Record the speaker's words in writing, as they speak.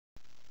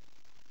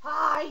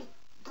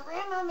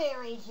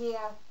Mary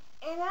here,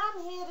 and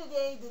I'm here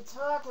today to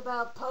talk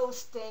about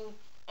posting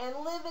and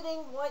limiting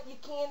what you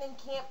can and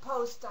can't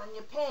post on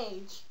your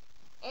page,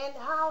 and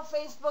how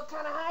Facebook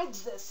kind of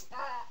hides this.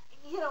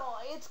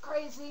 It's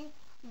crazy,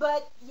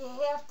 but you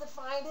have to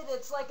find it.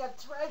 It's like a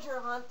treasure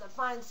hunt to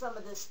find some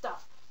of this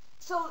stuff.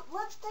 So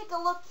let's take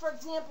a look, for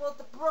example, at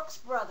the Brooks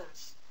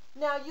Brothers.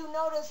 Now you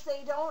notice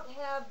they don't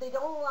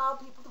allow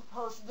people to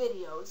post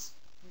videos.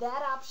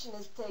 That option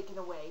is taken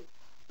away.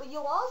 But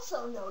you'll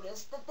also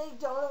notice that they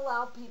don't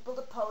allow people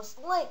to post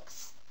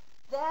links.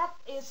 That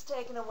is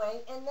taken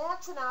away, and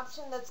that's an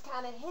option that's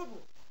kind of hidden.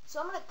 So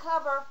I'm going to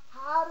cover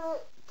how to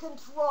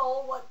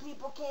control what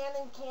people can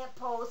and can't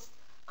post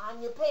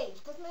on your page.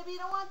 Because maybe you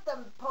don't want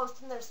them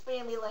posting their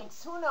spammy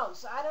links. Who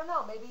knows? I don't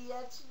know. Maybe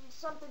that's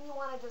something you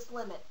want to just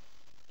limit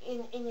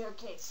in your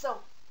case. So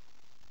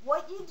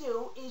what you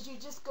do is you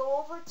just go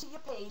over to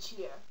your page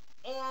here.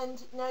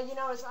 And now you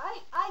notice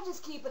I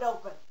just keep it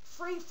open.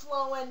 Free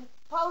flowing.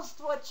 Post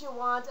what you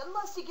want.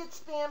 Unless you get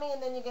spammy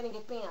and then you're going to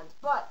get banned.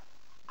 But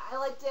I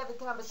like to have the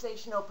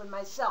conversation open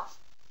myself.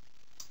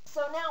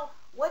 So now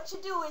what you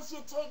do is you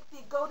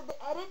go to the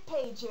edit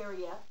page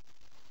area.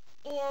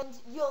 And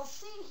you'll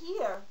see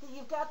here that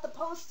you've got the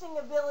posting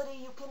ability.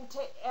 You can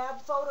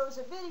add photos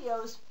or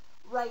videos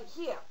right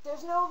here.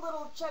 There's no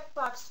little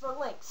checkbox for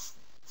links.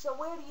 So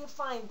where do you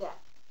find that?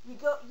 You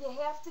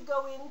have to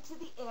go into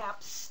the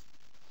apps,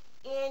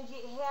 and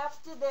you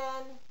have to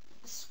then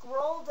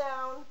scroll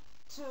down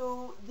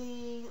to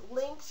the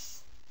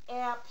links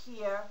app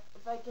here.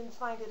 If I can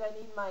find it,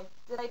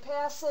 did I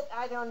pass it?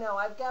 I don't know.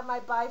 I've got my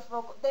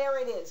bifocal. There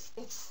it is.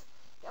 It's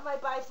got my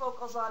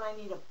bifocals on. I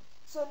need them.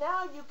 So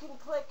now you can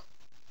click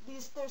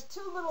these. There's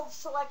two little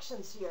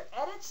selections here.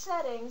 Edit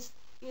settings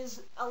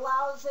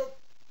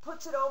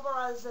puts it over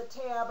as a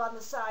tab on the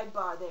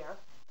sidebar there,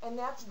 and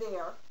that's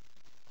there.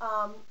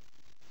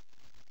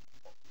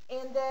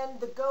 And then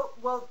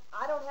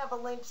I don't have a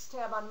links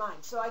tab on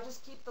mine, so I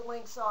just keep the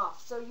links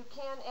off. So you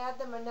can add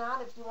them or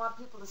not. If you want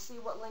people to see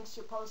what links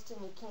you're posting,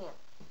 you can.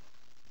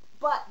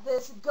 But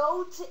this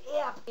go to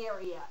app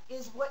area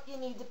is what you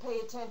need to pay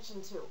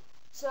attention to.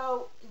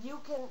 So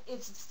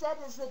it's set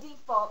as the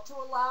default to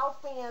allow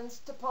fans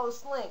to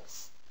post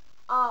links.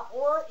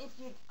 Or if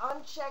you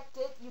unchecked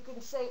it, you can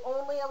say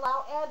only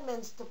allow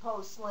admins to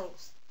post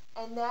links.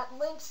 And that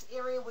links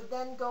area would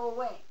then go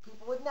away.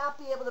 People would not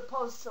be able to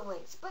post the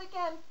links. But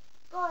again,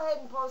 go ahead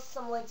and post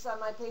some links on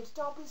my page.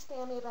 Don't be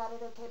spammy about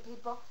it, okay,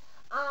 people?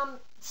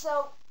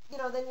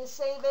 Then you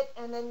save it,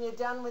 and then you're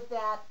done with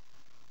that.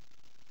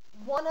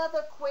 One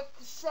other quick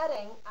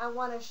setting I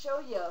want to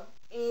show you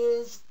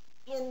is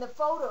in the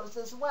photos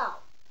as well.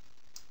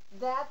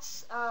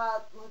 That's,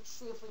 let's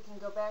see if we can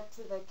go back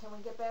to can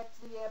we get back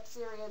to the apps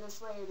area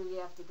this way, or do we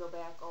have to go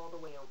back all the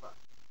way over?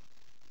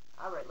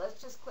 Alright,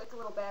 let's just click a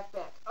little back.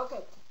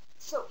 Okay,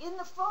 so in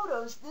the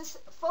photos, this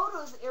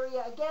photos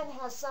area again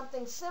has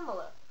something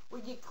similar,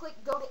 where you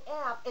go to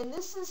app, and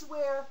this is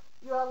where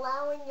you're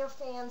allowing your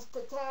fans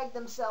to tag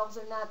themselves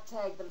or not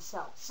tag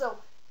themselves. So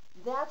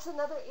that's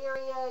another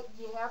area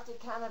you have to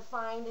kind of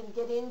find and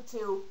get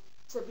into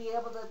to be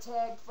able to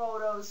tag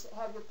photos,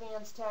 have your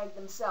fans tag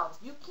themselves.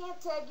 You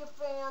can't tag your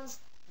fans.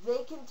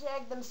 They can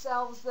tag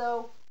themselves,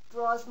 though.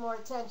 Draws more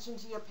attention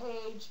to your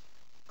page.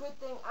 Good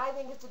thing. I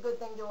think it's a good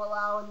thing to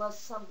allow, unless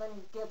something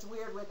gets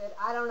weird with it.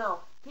 I don't know.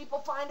 People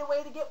find a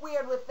way to get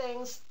weird with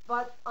things,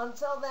 but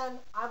until then,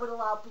 I would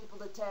allow people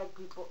to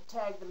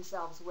tag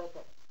themselves with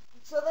it.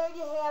 So there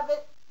you have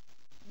it.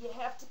 You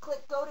have to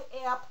click go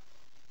to app.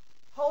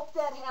 Hope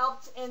that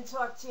helped, and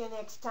talk to you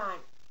next time.